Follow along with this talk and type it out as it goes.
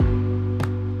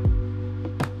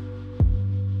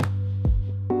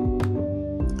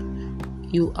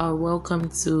You are welcome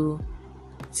to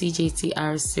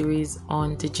TJTR series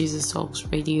on the Jesus Talks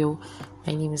Radio.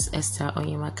 My name is Esther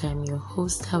Onyemaka. I'm your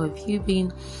host. How have you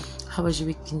been? How was your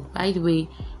weekend? By the way,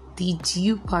 did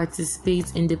you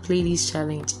participate in the playlist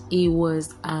challenge? It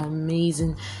was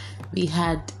amazing. We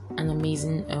had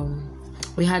amazing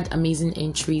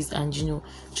entries, and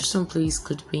just one playlist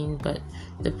could win, but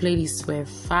the playlists were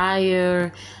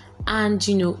fire. And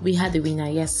we had the winner,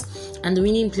 yes. And the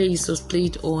winning playlist was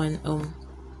played on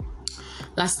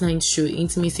last night's show,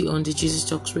 Intimacy on the Jesus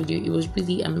Talks Radio. It was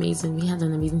really amazing. We had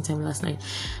an amazing time last night.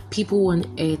 People won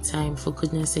airtime, for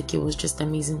goodness sake. It was just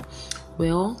amazing.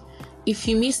 Well, if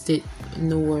you missed it,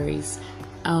 no worries.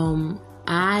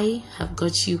 I have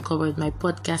got you covered, my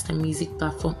podcast and music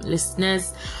platform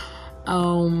listeners.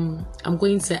 I'm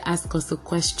going to ask us a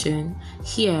question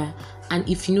here, and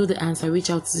if you know the answer, reach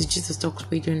out to the Jesus Talks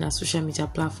Radio on our social media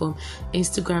platform,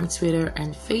 Instagram, Twitter,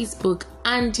 and Facebook,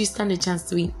 and you stand a chance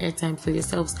to win airtime for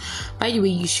yourselves. By the way,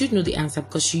 you should know the answer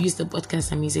because you use the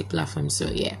podcast and music platform, so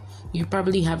yeah, you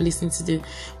probably have listened to the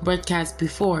broadcast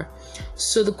before.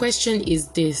 So the question is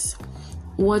this: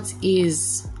 what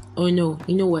is, oh no,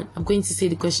 you know what, I'm going to say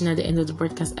the question at the end of the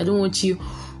broadcast. I don't want you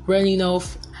running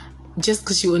off just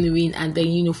because you want to win and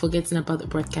then forgetting about the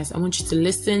broadcast. I want you to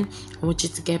listen, I want you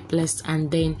to get blessed, and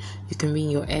then you can win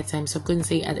your airtime. So I'm going to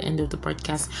say at the end of the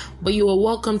broadcast. But you are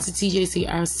welcome to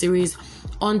TJCR series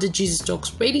on the Jesus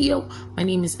Talks Radio. My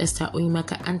name is Esther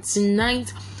Onyemaka, and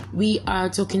tonight we are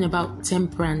talking about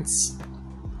temperance.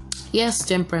 Yes,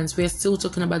 temperance. We are still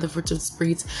talking about the fruit of the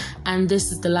Spirit, and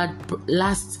this is the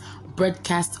last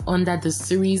broadcast under the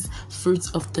series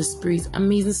Fruits of the Spirit.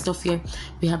 Amazing stuff here.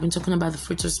 We have been talking about the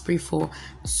fruit of the Spirit for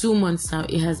 2 months now.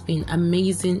 It has been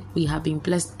amazing. We have been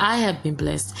blessed. I have been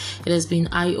blessed. It has been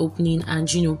eye-opening, and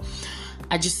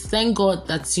I just thank God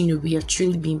that we have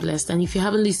truly been blessed. And if you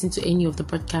haven't listened to any of the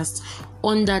podcasts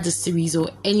under the series or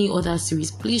any other series,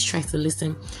 please try to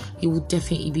listen. You will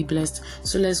definitely be blessed.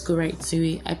 So let's go right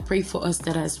to it. I pray for us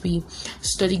that as we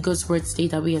study God's word today,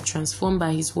 that we are transformed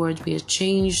by his word, we are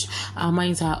changed, our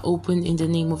minds are open in the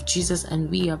name of Jesus, and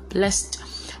we are blessed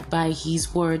by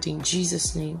his word in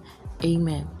Jesus' name.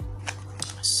 Amen.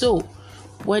 So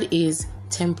what is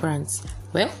temperance?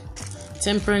 Well,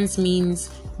 temperance means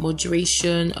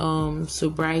moderation,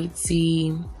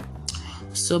 sobriety,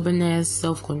 soberness,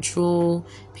 self-control,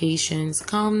 patience,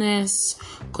 calmness,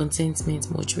 contentment,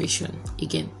 moderation.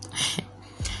 Again,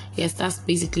 yes, that's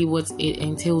basically what it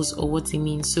entails or what it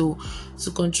means. So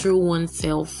to control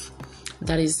oneself,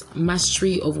 that is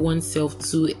mastery of oneself,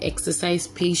 to exercise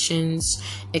patience,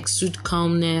 exude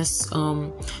calmness,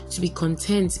 to be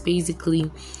content, basically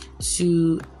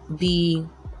to be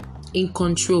in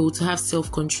control, to have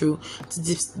self-control, to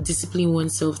discipline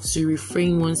oneself, to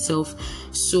refrain oneself.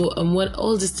 So what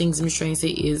all these things I'm trying to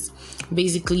say is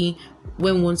basically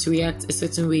when we want to react a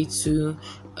certain way to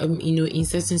in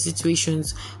certain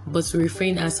situations, but to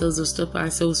refrain ourselves or stop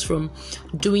ourselves from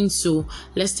doing so.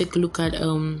 Let's take a look at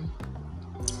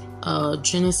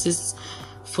Genesis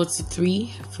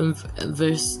 43 from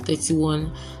verse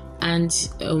 31, and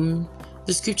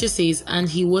the scripture says, and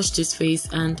he washed his face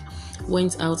and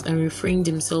went out and refrained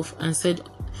himself and said,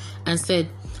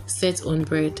 set on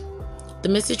bread. The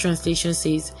Message translation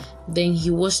says, then he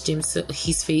washed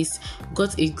his face,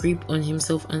 got a grip on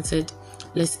himself, and said,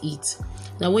 let's eat.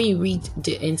 Now when you read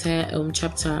the entire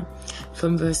chapter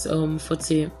from verse 1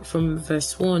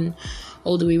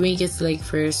 all the way, when you get to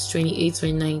verse 28,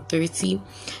 29, 30,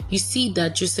 you see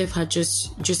that Joseph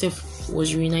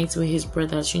was reunited with his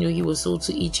brothers. He was sold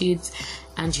to Egypt,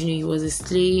 and he was a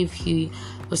slave. He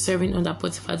was serving under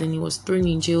Potiphar, then he was thrown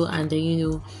in jail, and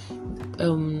then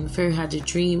Pharaoh had a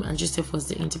dream, and Joseph was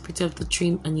the interpreter of the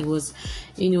dream, and he was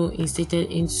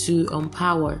instated into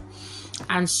power.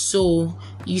 And so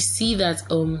you see that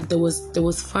there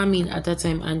was famine at that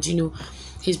time, and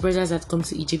his brothers had come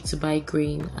to Egypt to buy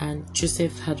grain, and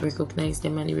Joseph had recognized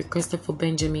them, and he requested for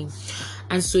Benjamin.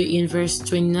 And so in verse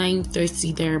 29,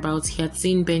 30 thereabouts, he had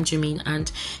seen Benjamin, and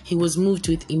he was moved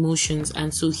with emotions,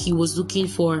 and so he was looking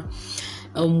for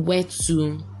where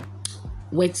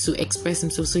to express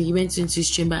himself. So he went into his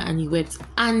chamber and he wept.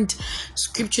 And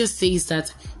scripture says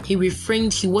that he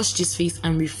washed his face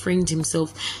and refrained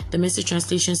himself. The Message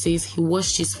translation says he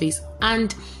washed his face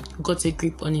and got a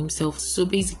grip on himself. So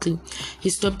basically, he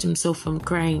stopped himself from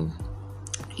crying.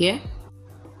 Yeah?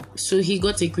 So he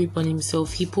got a grip on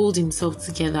himself. He pulled himself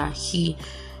together. He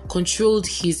controlled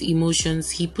his emotions.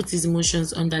 He put his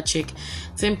emotions under check.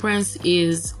 Temperance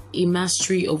is a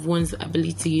mastery of one's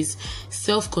abilities,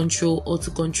 self-control, or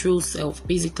to control self,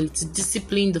 basically to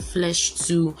discipline the flesh,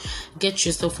 to get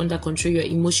yourself under control, your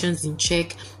emotions in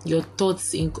check, your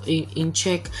thoughts in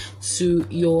check, to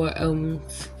your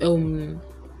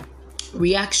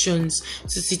reactions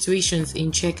to situations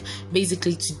in check,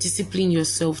 basically to discipline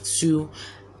yourself, to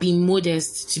be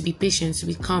modest, to be patient, to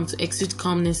be calm, to exude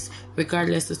calmness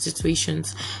regardless of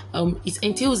situations. It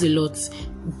entails a lot.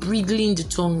 Bridling the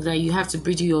tongue, that you have to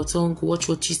bridle your tongue, watch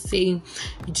what you say, you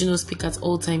do not speak at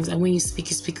all times, and when you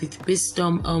speak with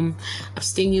wisdom.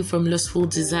 Abstaining from lustful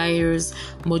desires,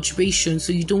 moderation,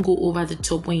 so you don't go over the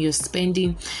top when you're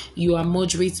spending. You are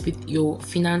moderate with your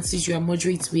finances, you are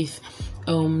moderate with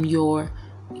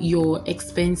your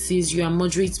expenses, you are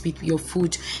moderate with your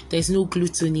food. There's no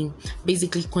gluttony,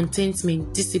 basically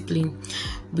contentment, discipline.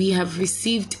 We have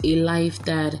received a life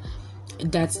that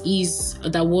is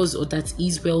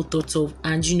well thought of,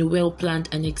 and well planned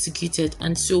and executed.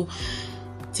 And so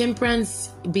temperance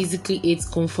basically aids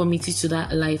conformity to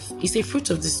that life. It's a fruit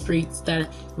of the Spirit,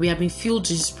 that we have been filled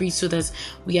with the Spirit so that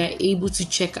we are able to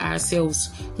check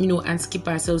ourselves, and keep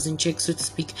ourselves in check, so to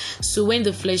speak. So when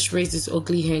the flesh raises its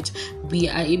ugly head, we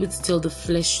are able to tell the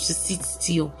flesh to sit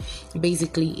still.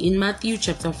 Basically, in Matthew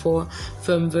chapter 4,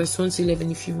 from verse 1 to 11,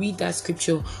 if you read that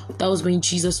scripture, that was when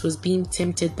Jesus was being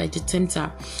tempted by the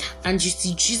tempter. And you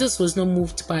see, Jesus was not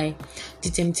moved by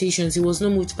the temptations. He was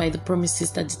not moved by the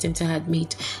promises that the tempter had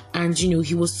made. And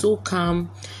he was so calm,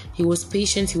 he was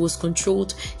patient, he was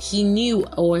controlled. He knew,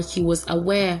 or he was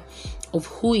aware of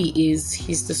who he is.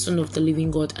 He's the Son of the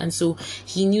living God. And so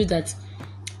he knew that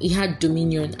he had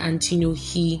dominion, and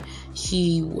he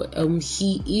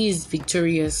is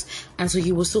victorious. And so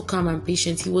he was so calm and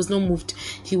patient. He was not moved.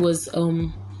 He was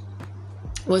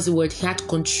what's the word? He had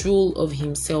control of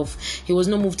himself. He was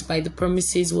not moved by the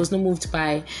promises. He was not moved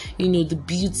by, the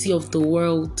beauty of the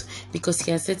world, because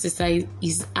he had set aside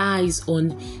his eyes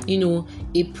on,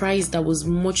 a prize that was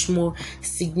much more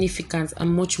significant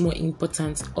and much more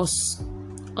important. Us.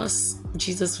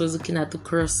 Jesus was looking at the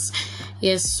cross.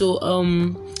 Yes. So,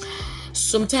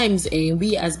 sometimes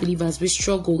we as believers, we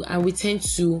struggle, and we tend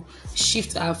to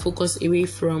shift our focus away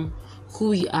from who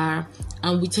we are,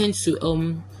 and we tend to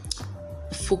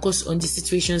focus on the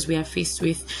situations we are faced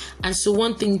with. And so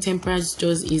one thing temperance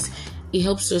does is it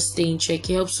helps us stay in check,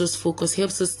 it helps us focus, it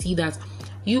helps us see that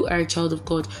you are a child of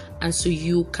God, and so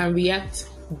you can react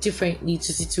differently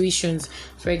to situations.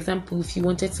 For example, if you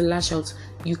wanted to lash out,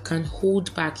 you can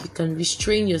hold back, you can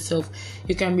restrain yourself,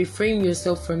 you can refrain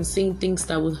yourself from saying things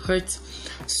that will hurt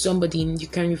somebody. You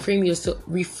can refrain yourself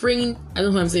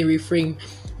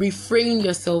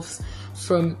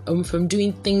from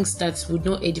doing things that would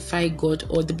not edify God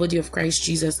or the body of Christ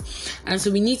Jesus. And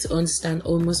so we need to understand,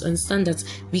 or must understand, that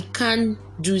we can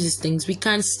do these things. We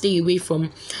can't stay away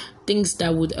from things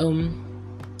that would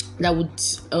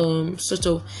sort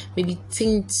of maybe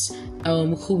taint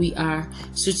who we are,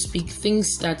 so to speak,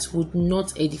 things that would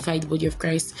not edify the body of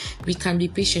Christ. We can be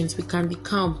patient, we can be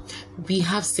calm, we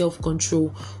have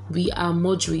self-control, we are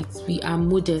moderate, we are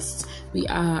modest, we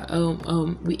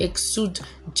exude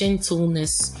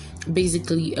gentleness.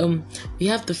 Basically, we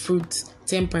have the fruit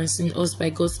temperance in us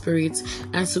by God's Spirit.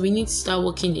 And so we need to start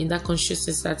working in that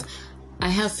consciousness that I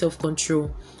have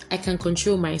self-control. I can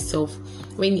control myself.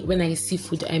 When I see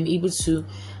food, I'm able to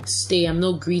stay. I'm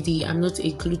not greedy. I'm not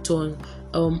a glutton.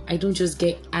 I don't just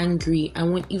get angry.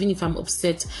 Even if I'm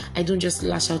upset, I don't just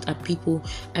lash out at people.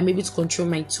 I'm able to control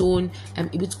my tone. I'm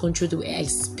able to control the way I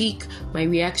speak, my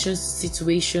reactions to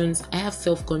situations. I have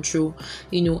self-control.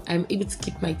 I'm able to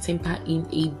keep my temper in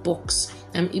a box.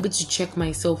 I'm able to check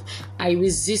myself. I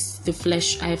resist the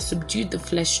flesh. I have subdued the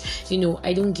flesh.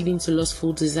 I don't give in to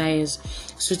lustful desires,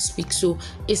 so to speak. So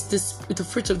it's the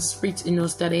fruit of the Spirit in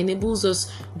us that enables us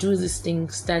do these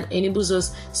things, that enables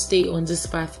us stay on this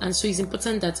path. And so it's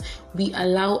important that we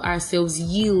allow ourselves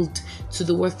yield to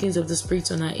the workings of the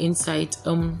Spirit on our inside.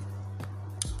 1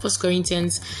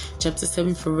 Corinthians chapter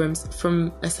 7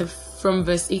 from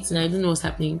verse 8 to 9. I don't know what's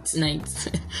happening tonight.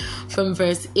 From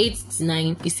verse 8 to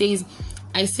 9, it says,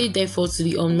 I say therefore to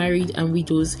the unmarried and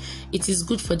widows, it is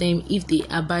good for them if they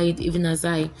abide even as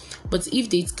I. But if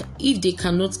they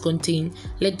cannot contain,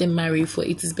 let them marry, for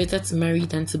it is better to marry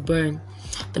than to burn.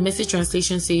 The Message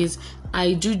translation says,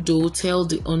 I do though tell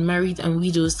the unmarried and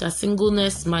widows that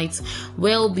singleness might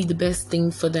well be the best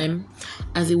thing for them,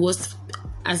 as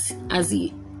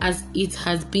it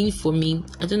has been for me.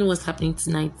 I don't know what's happening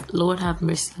tonight. Lord have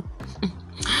mercy.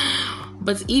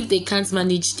 But if they can't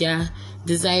manage their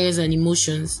desires and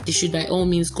emotions, they should by all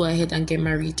means go ahead and get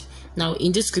married. Now,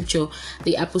 in this scripture,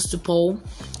 the Apostle Paul,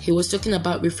 he was talking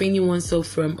about refraining oneself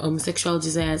from sexual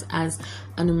desires as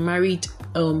an unmarried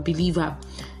believer.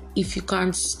 If you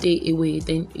can't stay away,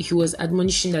 then he was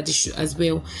admonishing that they should as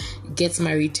well get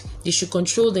married. They should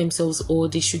control themselves, or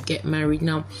they should get married.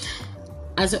 Now,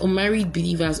 as unmarried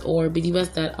believers, or believers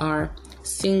that are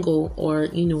single, or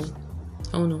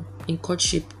in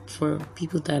courtship, for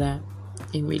people that are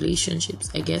in relationships,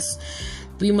 I guess,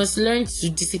 we must learn to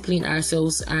discipline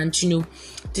ourselves and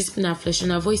discipline our flesh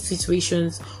and avoid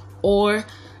situations, or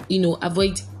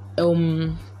avoid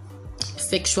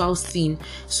sexual sin,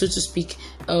 so to speak,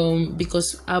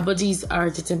 because our bodies are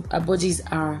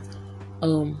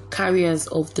carriers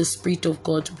of the Spirit of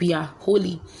God. We are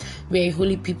holy. We are a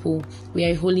holy people. We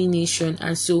are a holy nation,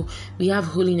 and so we have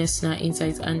holiness in our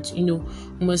insides, and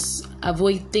must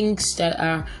avoid things that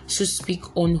are, so to speak,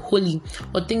 unholy,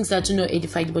 or things that do not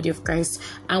edify the body of Christ.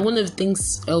 And one of the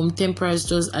things Temperance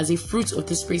does as a fruit of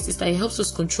the Spirit is that it helps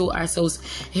us control ourselves.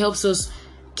 It helps us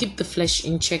keep the flesh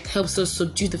in check, helps us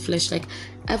subdue the flesh. Like,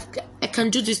 I can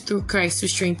do this through Christ who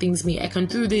strengthens me. I can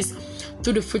do this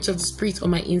through the fruits of the Spirit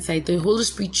on my inside, the Holy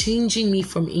Spirit changing me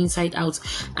from inside out.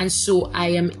 And so I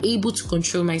am able to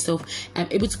control myself. I'm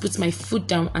able to put my foot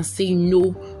down and say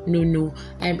no.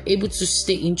 I'm able to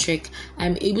stay in check.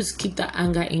 I'm able to keep that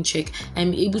anger in check.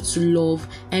 I'm able to love.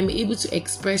 I'm able to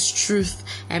express truth.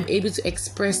 I'm able to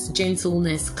express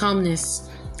gentleness, calmness,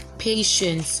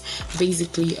 patience.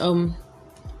 Basically,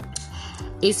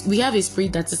 we have a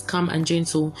spirit that is calm and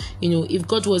gentle. If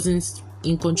God wasn't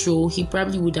in control, he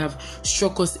probably would have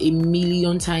struck us a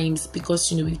million times,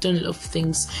 because we've done a lot of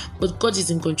things. But God is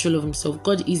in control of himself.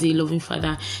 God is a loving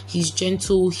father. He's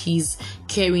gentle, he's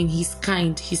caring, he's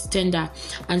kind, he's tender,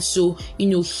 and so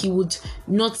he would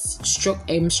not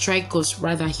strike us.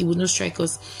 Rather, he would not strike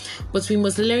us. But we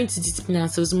must learn to discipline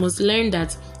ourselves. We must learn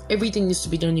that everything needs to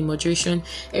be done in moderation.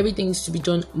 Everything needs to be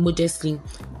done modestly.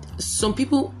 Some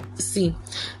people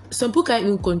can't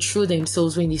even control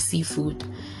themselves when they see food.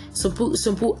 Some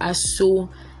people are so,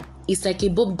 it's like a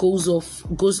bulb goes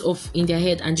off in their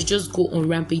head, and they just go on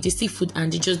rampage. They see food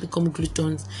and they just become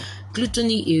gluttons.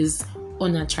 Gluttony is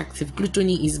unattractive.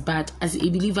 Gluttony is bad. As a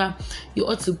believer, you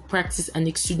ought to practice and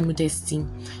exude modesty.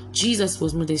 Jesus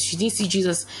was modest. You didn't see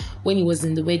Jesus when he was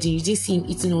in the wedding. You didn't see him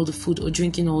eating all the food or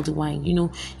drinking all the wine.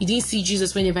 You didn't see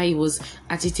Jesus whenever he was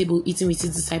at a table eating with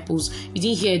his disciples. You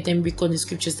didn't hear them record the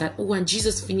scriptures that, and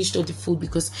Jesus finished all the food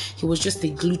because he was just a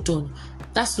glutton.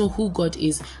 That's not who God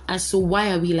is. And so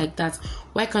why are we like that?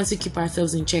 Why can't we keep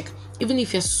ourselves in check? Even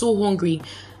if you're so hungry,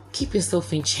 keep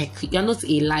yourself in check. You're not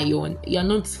a lion. You're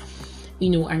not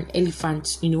an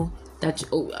elephant, that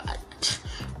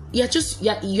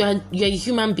you're a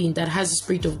human being that has the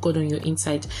Spirit of God on your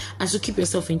inside. And so keep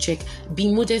yourself in check.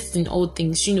 Be modest in all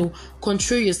things.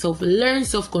 Control yourself. Learn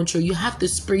self-control. You have the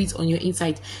Spirit on your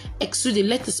inside. Exude it.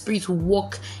 Let the Spirit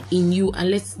walk in you,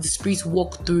 and let the Spirit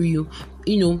walk through you.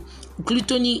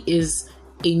 Gluttony is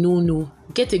a no.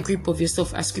 Get a grip of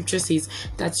yourself, as scripture says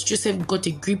that Joseph got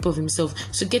a grip of himself.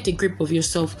 So get a grip of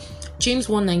yourself. James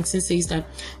 1:19 says that,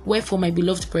 wherefore, my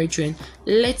beloved brethren,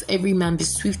 let every man be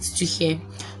swift to hear,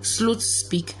 slow to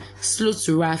speak, slow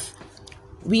to wrath.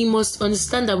 We must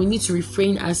understand that we need to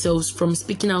refrain ourselves from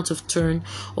speaking out of turn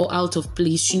or out of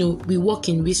place. We walk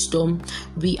in wisdom.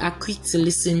 We are quick to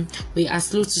listen. We are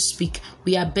slow to speak.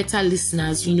 We are better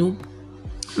listeners.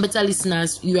 Better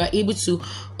listeners, you are able to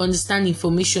understand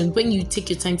information when you take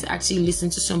your time to actually listen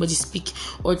to somebody speak,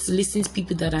 or to listen to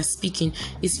people that are speaking.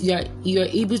 You are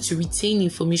able to retain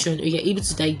information, or you're able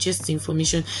to digest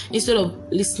information, instead of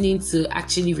listening to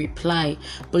actually reply,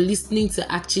 but listening to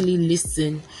actually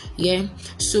listen.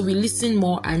 So we listen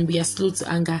more, and we are slow to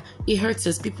anger. It hurts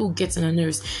us. People get on our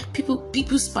nerves.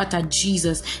 People spat at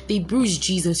Jesus. They bruise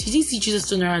Jesus. You didn't see Jesus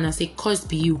turn around and say, cursed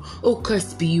be you. Oh,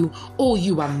 cursed be you. Oh,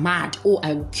 you are mad. Oh,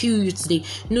 I will kill you today.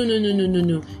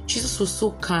 No. Jesus was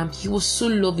so calm. He was so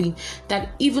loving that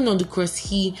even on the cross,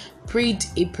 he prayed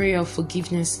a prayer of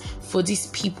forgiveness for these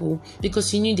people, because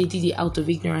he knew they did it out of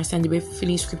ignorance and they were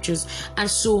fulfilling scriptures. And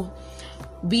so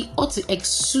we ought to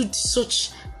exude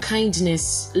such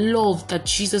kindness, love that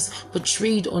Jesus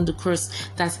portrayed on the cross,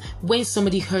 that when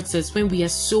somebody hurts us, when we are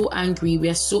so angry, we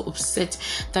are so upset,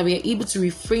 that we are able to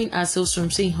refrain ourselves from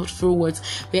saying hurtful words.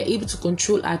 We are able to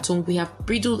control our tongue. We have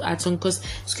bridled our tongue, because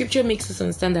scripture makes us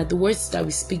understand that the words that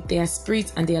we speak, they are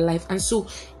spirit and they are life. And so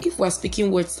if we are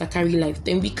speaking words that carry life,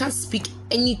 then we can't speak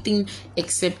anything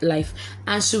except life.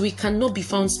 And so we cannot be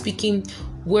found speaking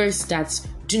words that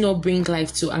do not bring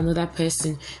life to another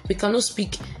person. We cannot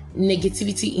speak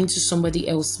negativity into somebody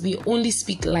else. We only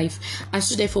speak life, and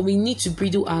so therefore we need to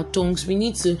bridle our tongues. We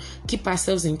need to keep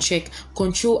ourselves in check,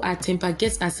 control our temper,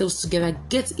 get ourselves together,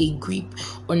 get a grip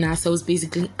on ourselves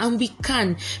basically. And we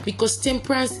can, because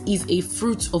temperance is a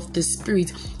fruit of the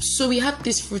spirit. So we have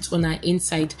this fruit on our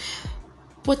inside.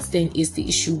 What then is the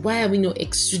issue? Why are we not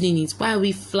exuding it? Why are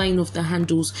we flying off the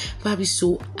handles? Why are we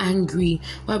so angry?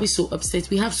 Why are we so upset?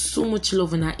 We have so much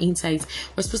love on our insides.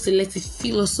 We're supposed to let it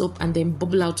fill us up and then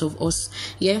bubble out of us.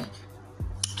 Yeah?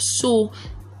 So,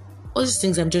 all these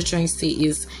things I'm just trying to say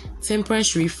is temperance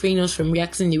should refrain us from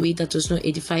reacting in a way that does not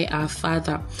edify our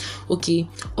Father. Okay?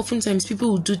 Oftentimes,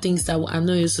 people will do things that will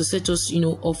annoy us or set us,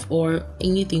 off or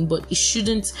anything, but it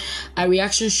shouldn't, our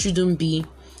reaction shouldn't be,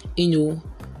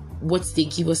 what they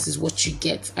give us is what you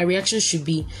get. Our reaction should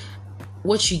be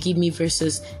what you give me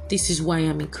versus this is why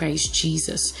I'm in Christ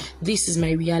Jesus. This is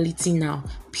my reality now.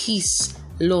 Peace,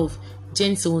 love,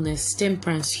 gentleness,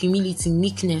 temperance, humility,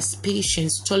 meekness,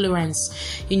 patience, tolerance.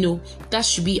 That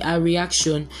should be our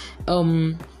reaction.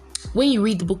 When you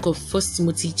read the book of 1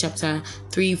 Timothy chapter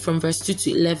 3 from verse 2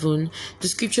 to 11, the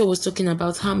scripture was talking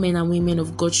about how men and women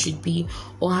of God should be,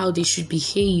 or how they should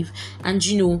behave. And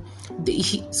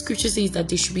the scripture says that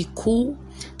they should be cool,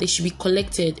 they should be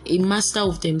collected, a master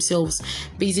of themselves,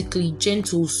 basically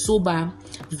gentle, sober,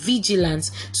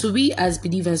 vigilant. So we as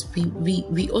believers,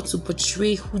 we ought to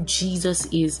portray who Jesus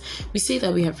is. We say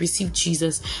that we have received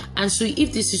Jesus, and so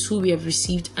if this is who we have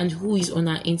received and who is on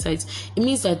our insides, it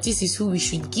means that this is who we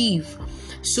should give.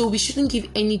 So we shouldn't give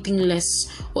anything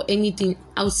less or anything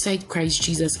outside Christ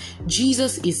Jesus.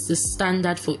 Jesus is the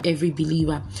standard for every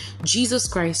believer. Jesus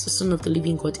Christ, the Son of the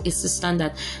living God, is the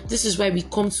standard. This is why we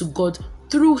come to God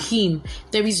through him.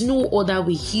 There is no other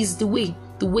way. He's the way,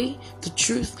 the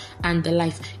truth, and the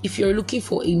life. If you're looking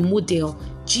for a model,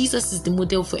 Jesus is the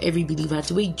model for every believer.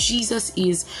 The way Jesus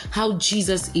is, how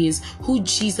Jesus is, who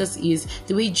Jesus is,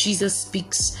 the way Jesus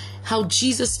speaks, how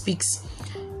Jesus speaks.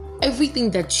 Everything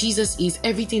that Jesus is,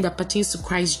 everything that pertains to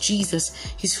Christ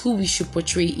Jesus is who we should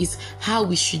portray, is how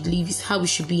we should live, is how we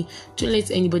should be. Don't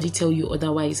let anybody tell you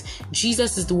otherwise.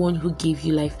 Jesus is the one who gave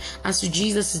you life, and so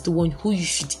Jesus is the one who you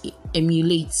should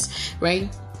emulate, right?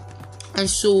 And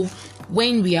so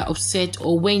when we are upset,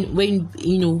 or when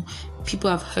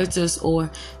people have hurt us, or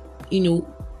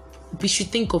we should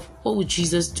think of what would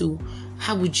Jesus do?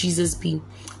 How would Jesus be?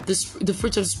 The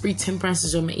fruit of the spirit, temperance,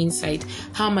 is on my inside.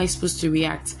 How am I supposed to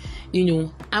react?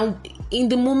 And in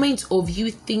the moment of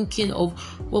you thinking of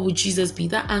what would Jesus be,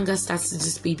 that anger starts to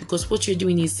dissipate, because what you're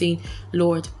doing is saying,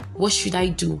 Lord, what should I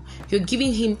do? You're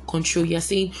giving him control. You're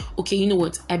saying, okay, you know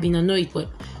what? I've been annoyed, but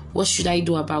what should I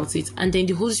do about it? And then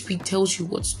the Holy Spirit tells you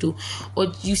what to do.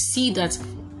 Or you see that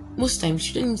most times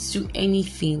you don't need to do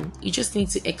anything. You just need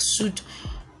to exude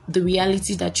the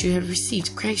reality that you have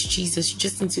received, Christ Jesus. You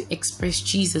just need to express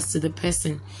Jesus to the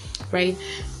person, right?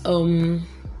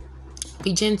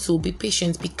 Be gentle, be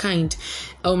patient, be kind.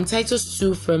 Titus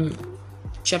 2 from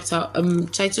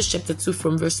Titus chapter 2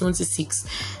 from verse 1 to 6.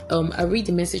 I read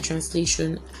the Message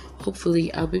translation.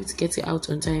 Hopefully I'll be able to get it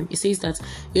out on time. It says that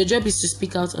your job is to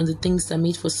speak out on the things that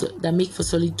make for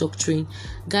solid doctrine.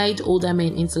 Guide older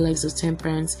men into lives of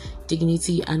temperance,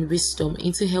 dignity, and wisdom,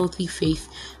 into healthy faith,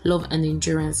 love, and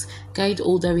endurance. Guide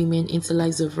older women into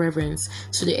lives of reverence,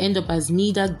 so they end up as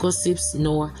neither gossips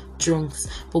nor drunks,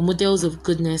 but models of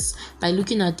goodness. By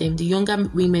looking at them, the younger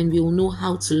women will know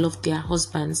how to love their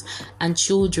husbands and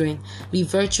children, be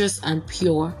virtuous and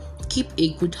pure, keep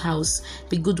a good house,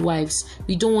 be good wives.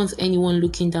 We don't want anyone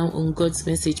looking down on God's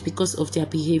message because of their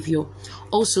behavior.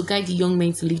 Also, guide the young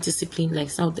men to live disciplined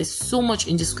lives. Now, there's so much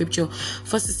in the scripture.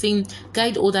 First is saying,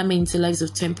 guide older men into lives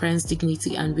of temperance,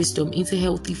 dignity, and wisdom, into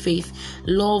healthy faith,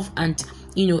 love, and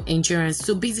endurance.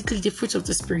 So basically, the fruit of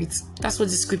the spirit, that's what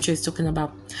the scripture is talking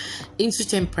about. Into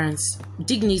temperance,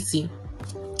 dignity,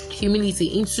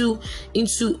 humility, into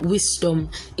wisdom,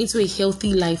 into a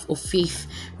healthy life of faith,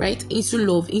 right? Into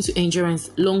love, into endurance,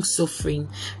 long suffering,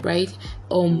 right?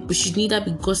 We should neither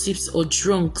be gossips or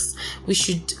drunks. We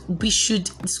should the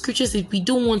scripture says we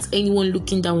don't want anyone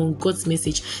looking down on God's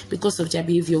message because of their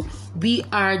behavior. We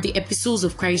are the epistles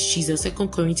of Christ Jesus. 2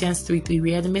 Corinthians 3:3.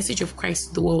 We are the message of Christ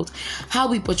to the world. How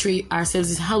we portray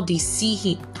ourselves is how they see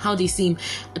him,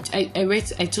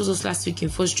 I told us last week in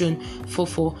 1 John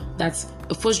 4:4, that's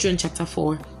 1 John chapter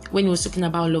 4, when he was talking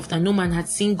about love, that no man had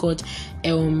seen God,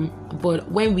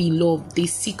 but when we love, they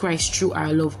see Christ through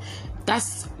our love.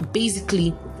 That's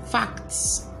basically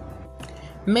facts.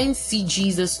 Men see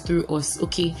Jesus through us,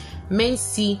 okay? Men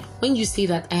see, when you say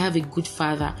that I have a good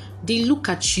father, they look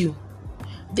at you.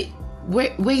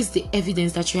 Where is the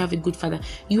evidence that you have a good father?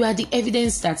 You are the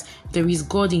evidence that there is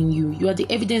God in you. You are the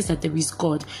evidence that there is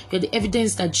God. You are the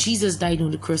evidence that Jesus died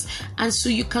on the cross. And so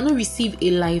you cannot receive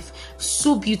a life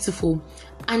so beautiful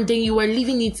and then you are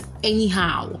living it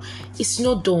anyhow. It's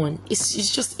not done.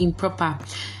 It's just improper.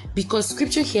 Because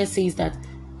scripture here says that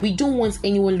we don't want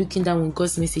anyone looking down on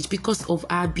God's message because of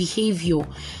our behavior.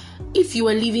 If you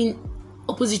are living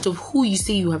opposite of who you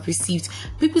say you have received,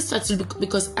 people start to look,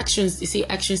 because actions, they say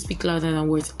actions speak louder than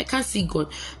words. I can't see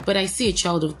God, but I see a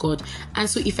child of God. And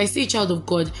so if I see a child of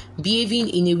God behaving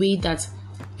in a way that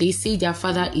they say their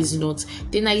father is not,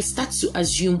 then I start to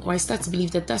assume, or I start to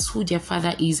believe that that's who their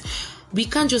father is. We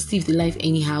can't just live the life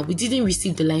anyhow. We didn't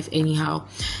receive the life anyhow.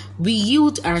 We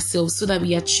yield ourselves so that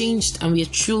we are changed and we are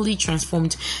truly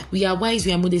transformed. We are wise,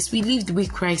 we are modest. We live the way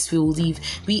Christ will live.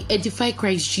 We edify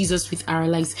Christ Jesus with our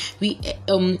lives. We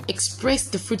express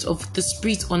the fruit of the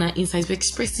Spirit on our insides. We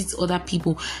express it to other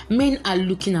people. Men are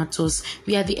looking at us.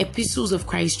 We are the epistles of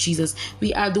Christ Jesus.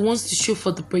 We are the ones to show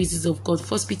for the praises of God.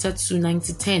 1 Peter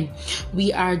 2:9-10.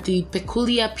 We are the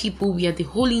peculiar people. We are the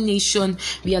holy nation.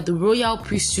 We are the royal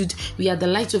priesthood. We are the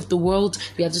light of the world.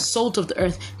 We are the salt of the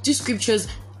earth. These scriptures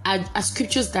are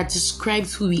scriptures that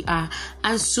describes who we are,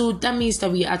 and so that means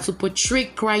that we are to portray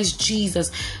Christ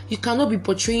Jesus. You cannot be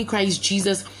portraying Christ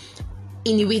Jesus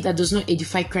in a way that does not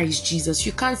edify Christ Jesus.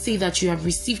 You can't say that you have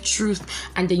received truth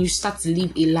and then you start to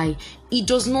live a lie. It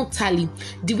does not tally.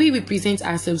 The way we present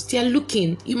ourselves, they are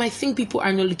looking. You might think people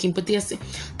are not looking, but they are saying.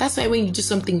 That's why when you do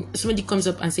something, somebody comes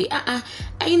up and say, are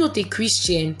you not a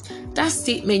Christian? That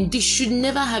statement, they should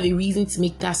never have a reason to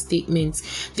make that statement.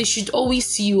 They should always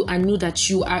see you and know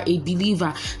that you are a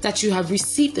believer, that you have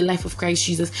received the life of Christ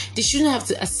Jesus. They shouldn't have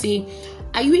to say,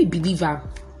 are you a believer?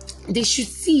 They should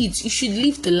see it. You should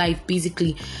live the life,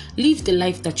 basically. Live the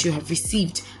life that you have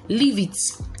received. Live it.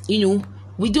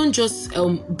 We don't just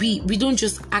we don't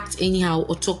just act anyhow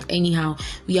or talk anyhow.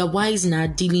 We are wise in our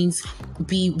dealings.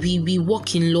 We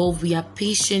walk in love. We are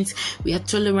patient. We are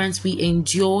tolerant. We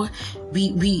endure.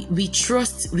 We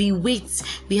trust. We wait.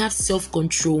 We have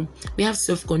self-control. We have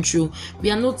self-control.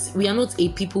 We are not a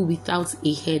people without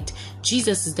a head.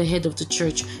 Jesus is the head of the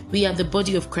church. We are the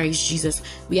body of Christ Jesus.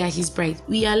 We are his bride.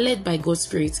 We are led by God's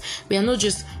Spirit. We are not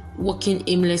just walking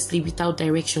aimlessly without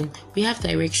direction. We have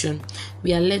direction.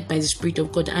 We are led by the Spirit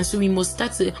of God, and so we must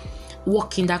start to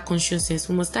walk in that consciousness.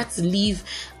 We must start to live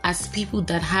as people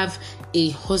that have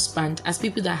a husband, as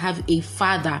people that have a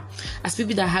father, as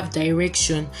people that have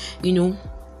direction.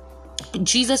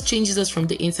 Jesus changes us from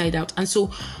the inside out, and so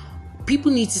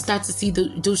people need to start to see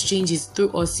those changes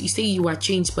through us. You say you are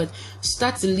changed, but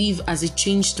start to live as a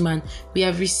changed man. We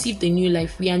have received a new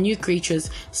life. We are new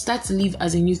creatures. Start to live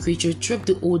as a new creature. Drop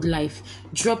the old life.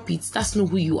 Drop it. That's not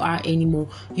who you are anymore.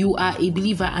 You are a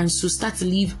believer, and so start to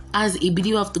live as a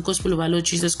believer of the gospel of our Lord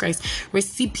Jesus Christ.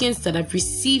 Recipients that have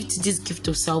received this gift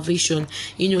of salvation.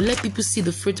 Let people see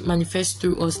the fruit manifest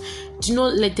through us. Do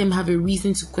not let them have a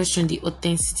reason to question the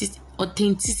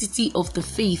authenticity of the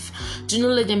faith. Do not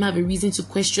let them have a reason to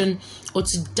question or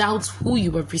to doubt who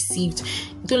you have received.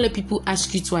 Don't let people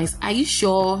ask you twice, are you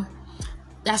sure?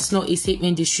 That's not a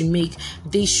statement they should make.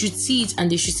 They should see it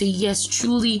and they should say, yes,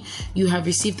 truly you have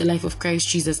received the life of Christ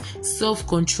Jesus.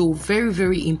 Self-control, very,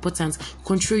 very important.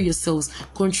 Control yourselves,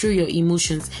 control your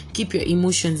emotions, keep your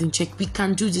emotions in check. We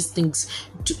can do these things.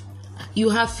 You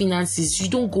have finances. You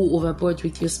don't go overboard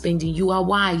with your spending. You are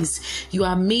wise. You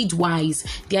are made wise.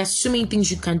 There are so many things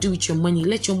you can do with your money.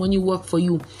 Let your money work for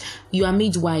you. You are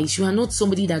made wise. You are not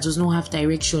somebody that does not have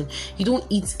direction. You don't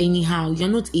eat anyhow. You are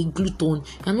not a glutton.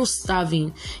 You are not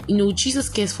starving. Jesus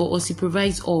cares for us. He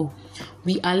provides all.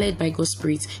 We are led by God's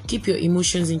Spirit. Keep your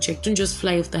emotions in check. Don't just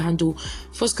fly off the handle.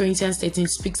 1 Corinthians 13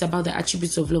 speaks about the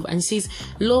attributes of love, and it says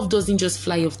love doesn't just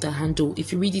fly off the handle.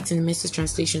 If you read it in the Message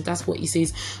translation, that's what it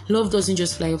says. Love doesn't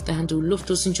just fly off the handle. Love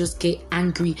doesn't just get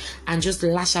angry and just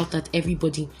lash out at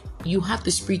everybody. You have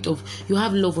you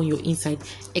have love on your inside.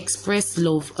 Express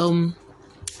love.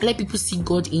 Let people see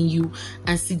God in you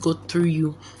and see God through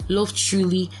you. Love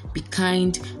truly. Be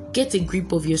kind. Get a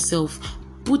grip of yourself.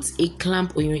 Put a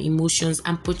clamp on your emotions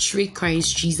and portray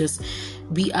Christ Jesus.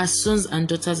 We are sons and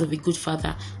daughters of a good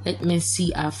Father. Let men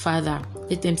see our Father.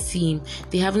 Let them see him.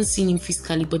 They haven't seen him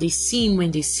physically, but they see him when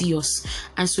they see us.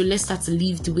 And so let's start to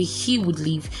live the way he would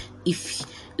live.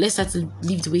 Let's start to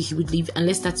live the way he would live, and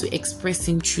let's start to express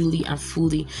him truly and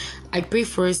fully. I pray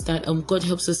for us that God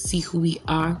helps us see who we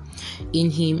are in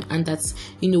him, and that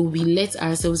we let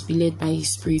ourselves be led by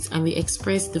his Spirit, and we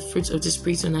express the fruits of the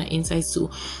Spirit on our inside to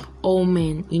all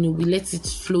men. We let it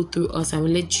flow through us, and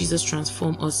we let Jesus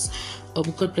transform us.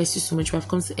 God bless you so much. We have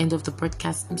come to the end of the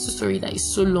podcast. I'm so sorry that it's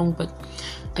so long, but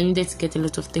I needed to get a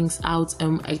lot of things out.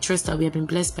 I trust that we have been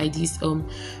blessed by these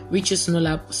reach us on all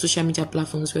our social media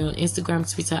platforms. We're on Instagram,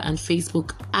 Twitter, and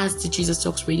Facebook as the Jesus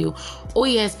Talks Radio. Oh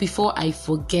yes, before I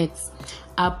forget,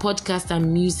 our podcast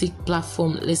and music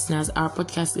platform listeners,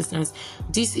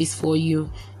 this is for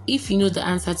you. If you know the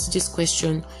answer to this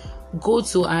question, go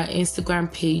to our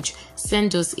Instagram page,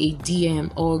 send us a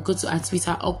DM, or go to our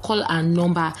Twitter, or call our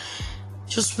number.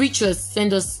 Just reach us,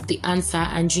 send us the answer,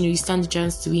 and you stand the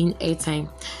chance to win airtime.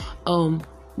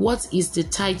 What is the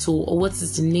title, or what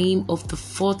is the name of the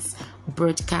fourth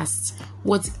broadcast?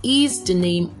 What is the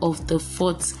name of the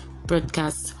fourth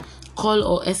broadcast? Call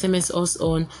or SMS us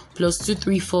on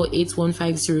 +234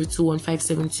 8150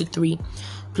 215723,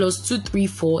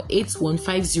 +234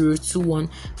 8150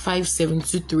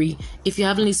 215723. If you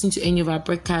haven't listened to any of our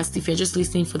broadcasts, if you're just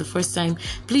listening for the first time,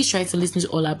 please try to listen to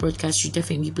all our broadcasts. You'll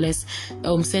definitely be blessed.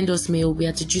 Send us mail. We are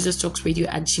at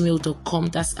JesusTalksRadio@gmail.com.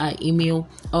 That's our email.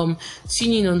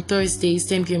 Tune in on Thursdays,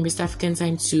 10 p.m. West African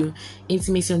time, to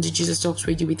Intimacy on the Jesus Talks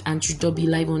Radio with Andrew Dobby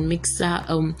live on Mixer.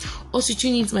 Also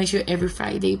tune in to my show every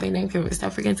Friday by 9 p.m. West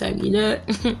African time.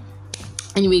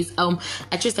 Anyways, I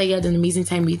trust that you had an amazing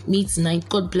time with me tonight.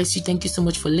 God bless you. Thank you so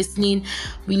much for listening.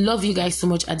 We love you guys so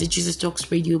much at the Jesus Talks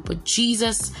Radio, but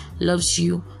Jesus loves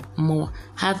you more.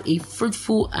 Have a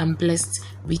fruitful and blessed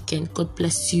weekend. God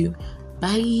bless you.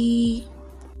 Bye.